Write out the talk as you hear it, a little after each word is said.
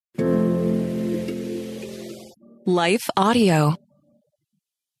Life Audio.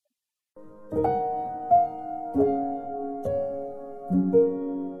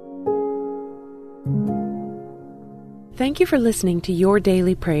 Thank you for listening to Your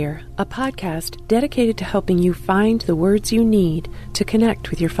Daily Prayer, a podcast dedicated to helping you find the words you need to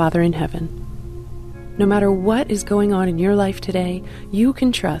connect with your Father in heaven. No matter what is going on in your life today, you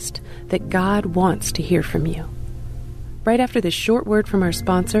can trust that God wants to hear from you. Right after this short word from our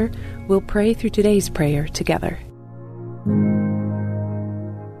sponsor, we'll pray through today's prayer together.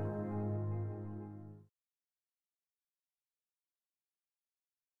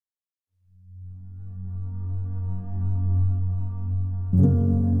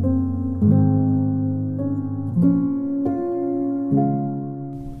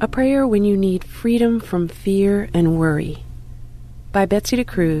 A Prayer When You Need Freedom from Fear and Worry, by Betsy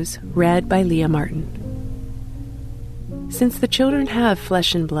DeCruz, read by Leah Martin. Since the children have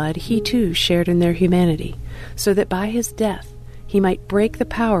flesh and blood, he too shared in their humanity, so that by his death he might break the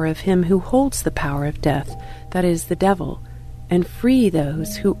power of him who holds the power of death, that is, the devil, and free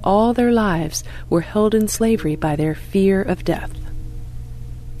those who all their lives were held in slavery by their fear of death.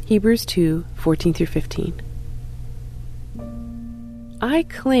 Hebrews 2:14-15. I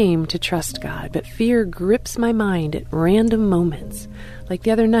claim to trust God, but fear grips my mind at random moments. Like the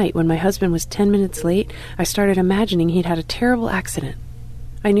other night when my husband was 10 minutes late, I started imagining he'd had a terrible accident.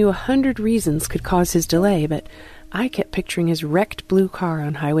 I knew 100 reasons could cause his delay, but I kept picturing his wrecked blue car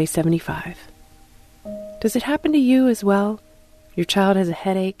on Highway 75. Does it happen to you as well? Your child has a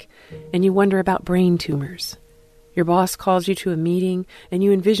headache, and you wonder about brain tumors. Your boss calls you to a meeting, and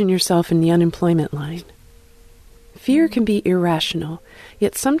you envision yourself in the unemployment line. Fear can be irrational,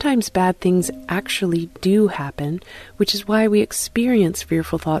 yet sometimes bad things actually do happen, which is why we experience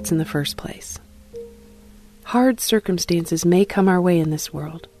fearful thoughts in the first place. Hard circumstances may come our way in this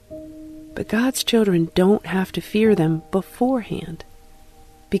world, but God's children don't have to fear them beforehand,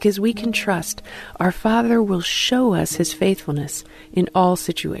 because we can trust our Father will show us his faithfulness in all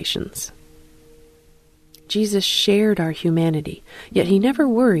situations. Jesus shared our humanity, yet he never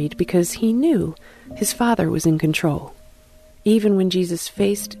worried because he knew his Father was in control. Even when Jesus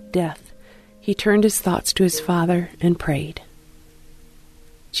faced death, he turned his thoughts to his Father and prayed.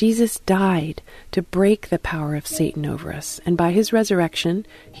 Jesus died to break the power of Satan over us, and by his resurrection,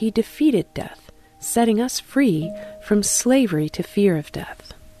 he defeated death, setting us free from slavery to fear of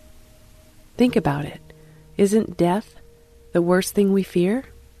death. Think about it. Isn't death the worst thing we fear?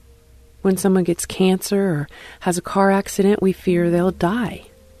 When someone gets cancer or has a car accident, we fear they'll die.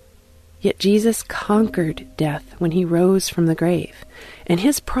 Yet Jesus conquered death when he rose from the grave, and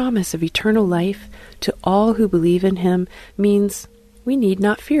his promise of eternal life to all who believe in him means we need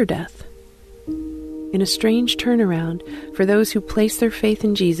not fear death. In a strange turnaround, for those who place their faith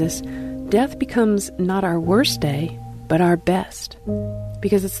in Jesus, death becomes not our worst day, but our best,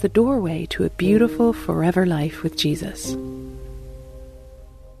 because it's the doorway to a beautiful forever life with Jesus.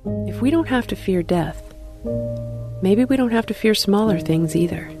 If we don't have to fear death, maybe we don't have to fear smaller things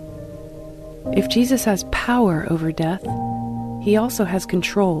either. If Jesus has power over death, he also has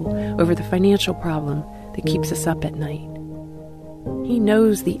control over the financial problem that keeps us up at night. He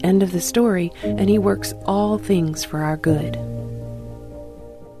knows the end of the story, and he works all things for our good.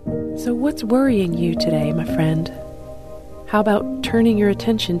 So what's worrying you today, my friend? How about turning your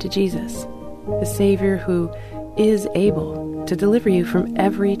attention to Jesus, the Savior who is able to deliver you from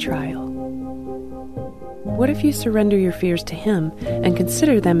every trial? What if you surrender your fears to him and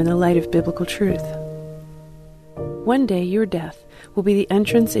consider them in the light of biblical truth? One day your death will be the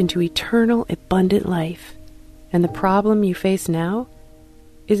entrance into eternal, abundant life, and the problem you face now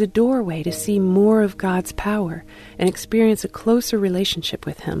is a doorway to see more of God's power and experience a closer relationship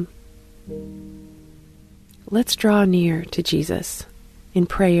with him. Let's draw near to Jesus in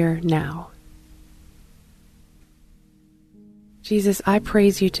prayer now. Jesus, I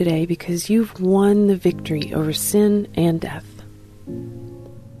praise you today because you've won the victory over sin and death.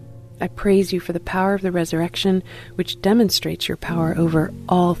 I praise you for the power of the resurrection, which demonstrates your power over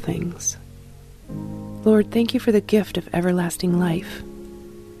all things. Lord, thank you for the gift of everlasting life.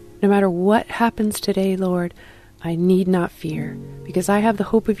 No matter what happens today, Lord, I need not fear, because I have the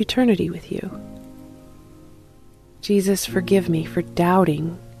hope of eternity with you. Jesus, forgive me for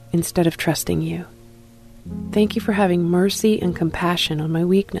doubting instead of trusting you. Thank you for having mercy and compassion on my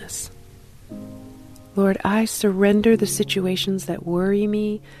weakness. Lord, I surrender the situations that worry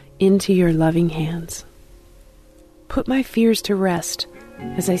me into your loving hands. Put my fears to rest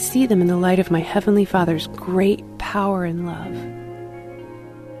as I see them in the light of my Heavenly Father's great power and love.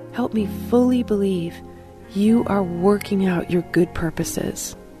 Help me fully believe you are working out your good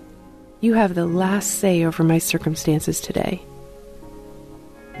purposes. You have the last say over my circumstances today.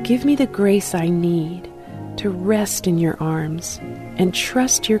 Give me the grace I need to rest in your arms and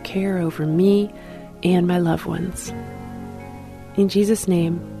trust your care over me and my loved ones. In Jesus'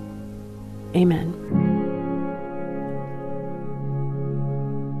 name, amen.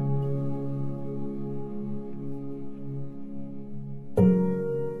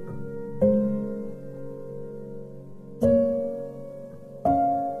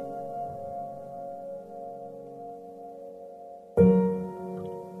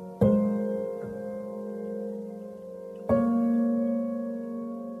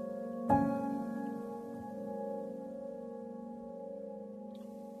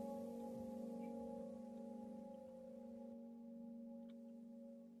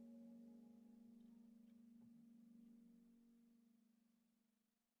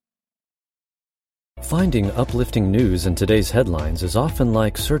 Finding uplifting news in today's headlines is often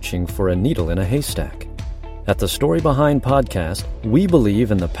like searching for a needle in a haystack. At the Story Behind podcast, we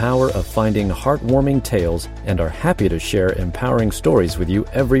believe in the power of finding heartwarming tales and are happy to share empowering stories with you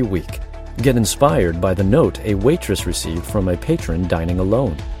every week. Get inspired by the note a waitress received from a patron dining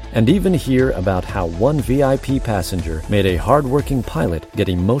alone, and even hear about how one VIP passenger made a hardworking pilot get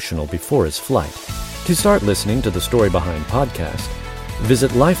emotional before his flight. To start listening to the Story Behind podcast,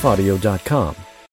 visit lifeaudio.com